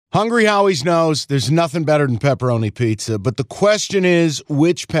Hungry Howie's knows there's nothing better than pepperoni pizza, but the question is,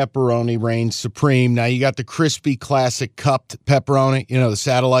 which pepperoni reigns supreme? Now, you got the crispy classic cupped pepperoni, the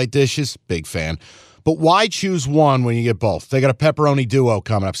satellite dishes, big fan. But why choose one when you get both? They got a pepperoni duo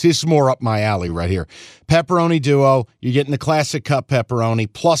coming up. See, this is more up my alley right here. Pepperoni duo, you're getting the classic cup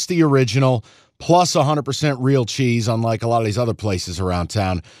pepperoni, plus the original, plus 100% real cheese, unlike a lot of these other places around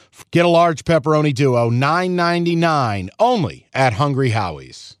town. Get a large pepperoni duo, $9.99, only at Hungry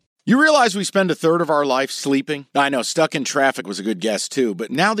Howie's. You realize we spend a third of our life sleeping? I know, stuck in traffic was a good guess too, but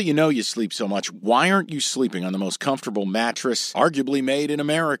now that you know you sleep so much, why aren't you sleeping on the most comfortable mattress arguably made in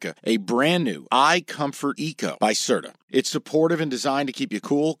America? A brand new iComfort Eco by Serta. It's supportive and designed to keep you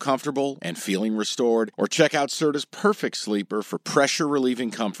cool, comfortable, and feeling restored. Or check out Serta's Perfect Sleeper for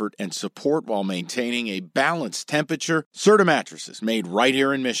pressure-relieving comfort and support while maintaining a balanced temperature. Serta mattresses made right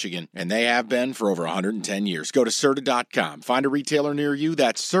here in Michigan, and they have been for over 110 years. Go to Serta.com. Find a retailer near you.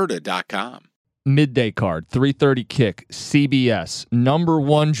 That's Serta.com. Midday card, 3:30 kick, CBS, number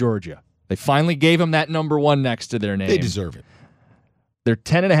 1 Georgia. They finally gave them that number 1 next to their name. They deserve it. They're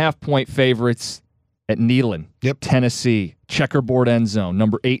 10.5-point favorites at Neyland, Tennessee, checkerboard end zone,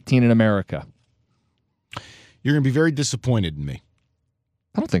 number 18 in America. You're going to be very disappointed in me.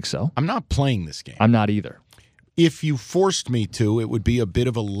 I don't think so. I'm not playing this game. I'm not either. If you forced me to, it would be a bit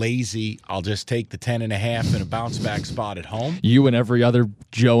of a lazy, I'll just take the 10.5 and a bounce-back spot at home. You and every other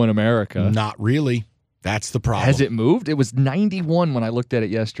Joe in America. Not really. That's the problem. Has it moved? It was 91 when I looked at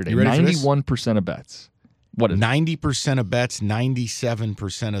it yesterday. 91% of bets. What is 90% of bets,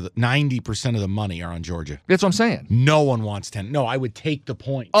 90% of the money are on Georgia. That's what I'm saying. No one wants 10. No, I would take the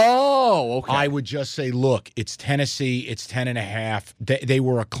point. Oh, okay. I would just say, look, it's Tennessee, it's 10.5. They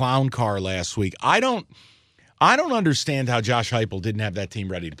were a clown car last week. I don't understand how Josh Heupel didn't have that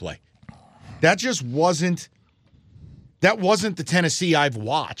team ready to play. That wasn't the Tennessee I've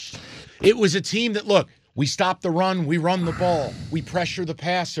watched. It was a team that, look, we stop the run, we run the ball, we pressure the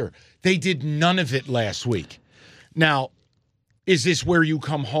passer. They did none of it last week. Now, is this where you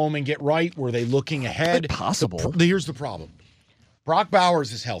come home and get right? Were they looking ahead? It's possible. Here's the problem. Brock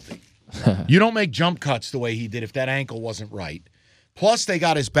Bowers is healthy. You don't make jump cuts the way he did if that ankle wasn't right. Plus, they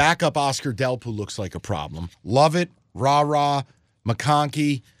got his backup, Oscar Delp, who looks like a problem. Love it, rah-rah,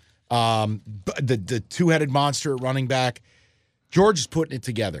 McConkey, the two-headed monster at running back. George is putting it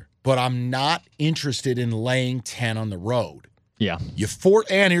together, but I'm not interested in laying 10 on the road. Yeah.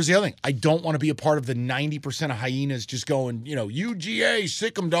 And here's the other thing. I don't want to be a part of the 90% of hyenas just going, UGA,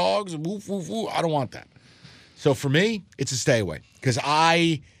 sick 'em dogs, woof, woof, woof. I don't want that. So for me, it's a stay away because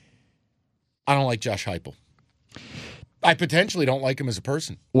I don't like Josh Heupel. I potentially don't like him as a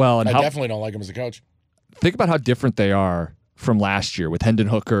person. Well, and I definitely don't like him as a coach. Think about how different they are from last year with Hendon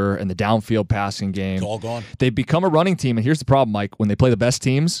Hooker and the downfield passing game. It's all gone. They become a running team, and here's the problem, Mike. When they play the best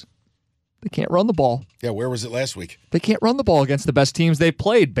teams, they can't run the ball. Yeah, where was it last week? They can't run the ball against the best teams they've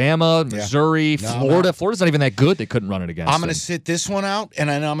played. Bama, Missouri, Florida. Florida's not even that good. They couldn't run it against I'm going to sit this one out, and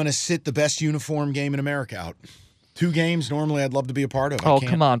then I'm going to sit the best uniform game in America out. 2 games normally I'd love to be a part of. Oh,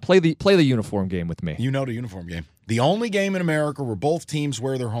 come on. Play the uniform game with me. You know the uniform game. The only game in America where both teams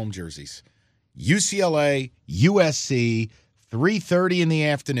wear their home jerseys. UCLA, USC, 3:30 in the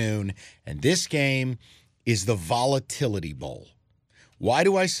afternoon, and this game is the Volatility Bowl. Why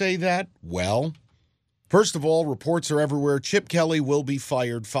do I say that? Well, first of all, reports are everywhere. Chip Kelly will be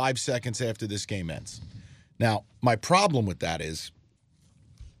fired 5 seconds after this game ends. Now, my problem with that is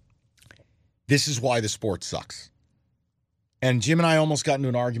this is why the sport sucks. And Jim and I almost got into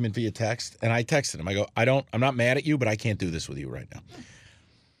an argument via text, and I texted him. I go, I'm not mad at you, but I can't do this with you right now.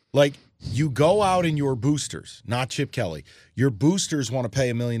 Like, you go out in your boosters, not Chip Kelly. Your boosters want to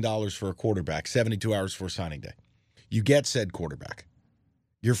pay $1 million for a quarterback 72 hours before signing day. You get said quarterback.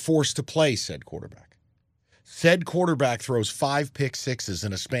 You're forced to play said quarterback. Said quarterback throws 5 pick sixes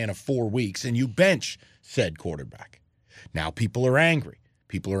in a span of 4 weeks, and you bench said quarterback. Now people are angry.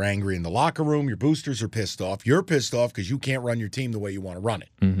 People are angry in the locker room. Your boosters are pissed off. You're pissed off because you can't run your team the way you want to run it.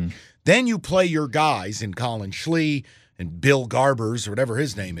 Mm-hmm. Then you play your guys in Colin Schlee and Bill Garbers or whatever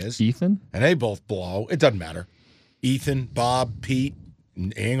his name is. Ethan? And they both blow. It doesn't matter. Ethan, Bob, Pete,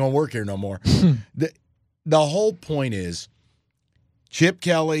 ain't going to work here no more. The whole point is Chip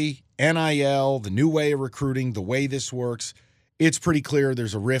Kelly, NIL, the new way of recruiting, the way this works, it's pretty clear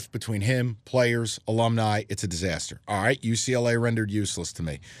there's a rift between him, players, alumni. It's a disaster. All right, UCLA rendered useless to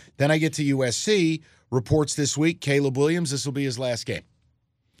me. Then I get to USC, reports this week, Caleb Williams, this will be his last game.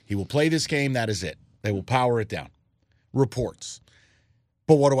 He will play this game, that is it. They will power it down. Reports.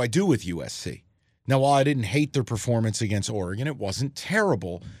 But what do I do with USC? Now, while I didn't hate their performance against Oregon, it wasn't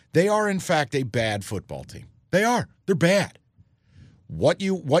terrible. They are, in fact, a bad football team. They are. They're bad. What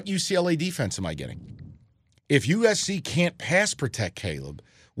UCLA defense am I getting? If USC can't pass protect Caleb,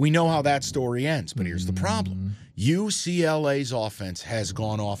 we know how that story ends. But here's the problem. UCLA's offense has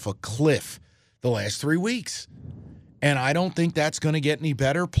gone off a cliff the last 3 weeks. And I don't think that's going to get any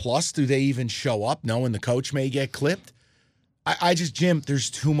better. Plus, do they even show up knowing the coach may get clipped? Jim, there's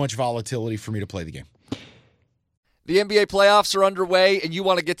too much volatility for me to play the game. The NBA playoffs are underway, and you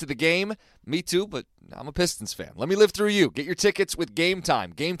want to get to the game? Me too, but I'm a Pistons fan. Let me live through you. Get your tickets with Game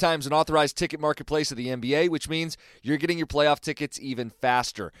Time. Game Time's an authorized ticket marketplace of the NBA, which means you're getting your playoff tickets even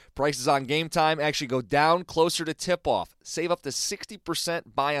faster. Prices on Game Time actually go down closer to tip-off. Save up to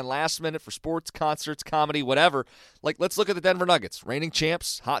 60% buy on last minute for sports, concerts, comedy, whatever. Like, let's look at the Denver Nuggets. Reigning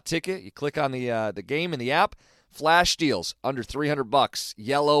champs, hot ticket. You click on the game in the app. Flash deals, under $300.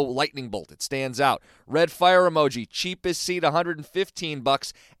 Yellow lightning bolt, it stands out. Red fire emoji, cheapest seat,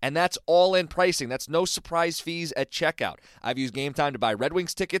 $115. And that's all-in pricing. That's no surprise fees at checkout. I've used Game Time to buy Red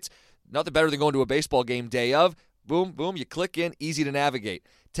Wings tickets. Nothing better than going to a baseball game day of. Boom, boom, you click in, easy to navigate.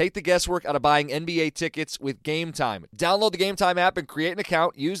 Take the guesswork out of buying NBA tickets with Game Time. Download the Game Time app and create an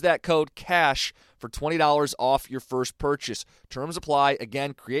account. Use that code CASH for $20 off your first purchase. Terms apply.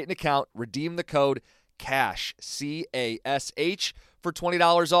 Again, create an account, redeem the code CASH, C-A-S-H, for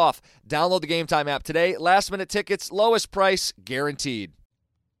 $20 off. Download the Game Time app today. Last-minute tickets, lowest price, guaranteed.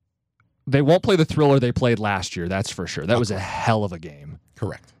 They won't play the thriller they played last year, that's for sure. That was a hell of a game.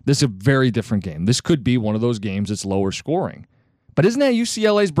 Correct. This is a very different game. This could be one of those games that's lower scoring. But isn't that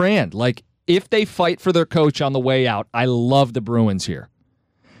UCLA's brand? Like, if they fight for their coach on the way out, I love the Bruins here.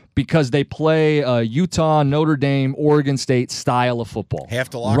 Because they play Utah, Notre Dame, Oregon State style of football.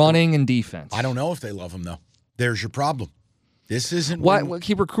 Half the locker running and defense. I don't know if they love him, though. There's your problem. This isn't... Why?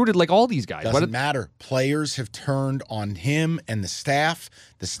 He recruited like all these guys. Doesn't matter. Players have turned on him and the staff.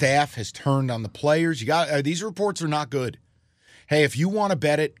 The staff has turned on the players. These reports are not good. Hey, if you want to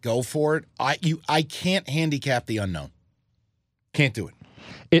bet it, go for it. I can't handicap the unknown. Can't do it.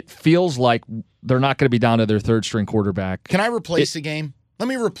 It feels like they're not going to be down to their third-string quarterback. Can I replace the game? Let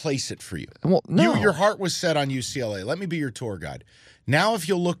me replace it for you. Well, no. Your heart was set on UCLA. Let me be your tour guide. Now, if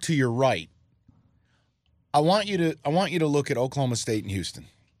you'll look to your right, I want you to look at Oklahoma State and Houston.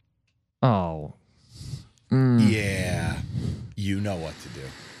 Oh. Yeah. You know what to do.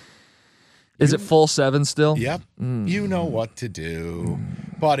 Is it full 7 still? Yep. You know what to do.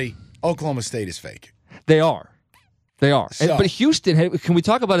 Buddy, Oklahoma State is fake. They are. So, but Houston, can we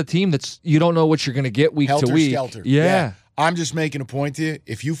talk about a team that's you don't know what you're going to get week to week? Skelter. Yeah. I'm just making a point to you.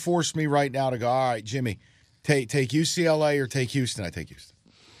 If you force me right now to go, all right, Jimmy, take UCLA or take Houston, I take Houston.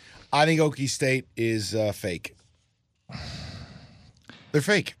 I think Okie State is fake. They're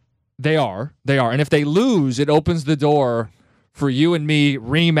fake. They are. And if they lose, it opens the door for you and me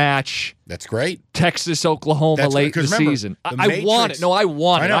rematch. That's great. Texas, Oklahoma late in the season. I want it. No, I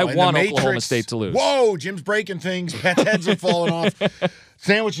want it. I want Oklahoma State to lose. Whoa, Jim's breaking things. Pets' heads are falling off.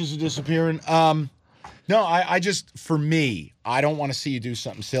 Sandwiches are disappearing. No, I just, for me, I don't want to see you do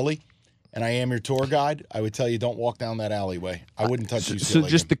something silly, and I am your tour guide. I would tell you don't walk down that alleyway. I wouldn't touch UCLA. So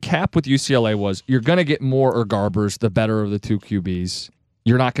just the cap with UCLA was you're going to get more Garbers, the better of the two QBs.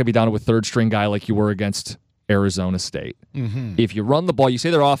 You're not going to be down to a third-string guy like you were against Arizona State. Mm-hmm. If you run the ball, you say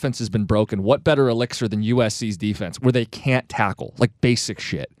their offense has been broken. What better elixir than USC's defense where they can't tackle, like basic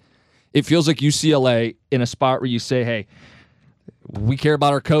shit? It feels like UCLA in a spot where you say, hey, we care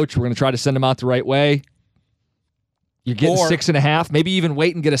about our coach. We're going to try to send him out the right way. You're getting 6.5, maybe even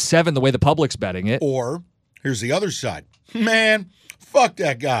wait and get a 7 the way the public's betting it. Or, here's the other side. Man, fuck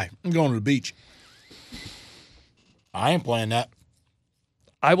that guy. I'm going to the beach. I ain't playing that.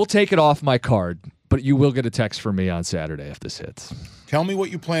 I will take it off my card, but you will get a text from me on Saturday if this hits. Tell me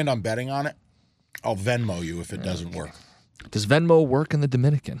what you planned on betting on it. I'll Venmo you if it doesn't work. Does Venmo work in the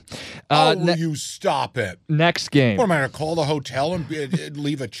Dominican? You stop it. Next game. What am I going to call the hotel and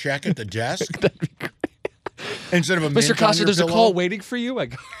leave a check at the desk? That'd be great. Instead of a mint Mr. Costa, there's pillow, a call waiting for you.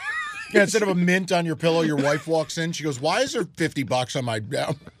 Yeah, instead of a mint on your pillow, your wife walks in. She goes, "Why is there $50 on my?"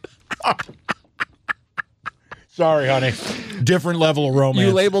 Sorry, honey. Different level of romance.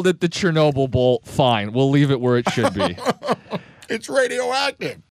 You labeled it the Chernobyl Bowl. Fine, we'll leave it where it should be. It's radioactive.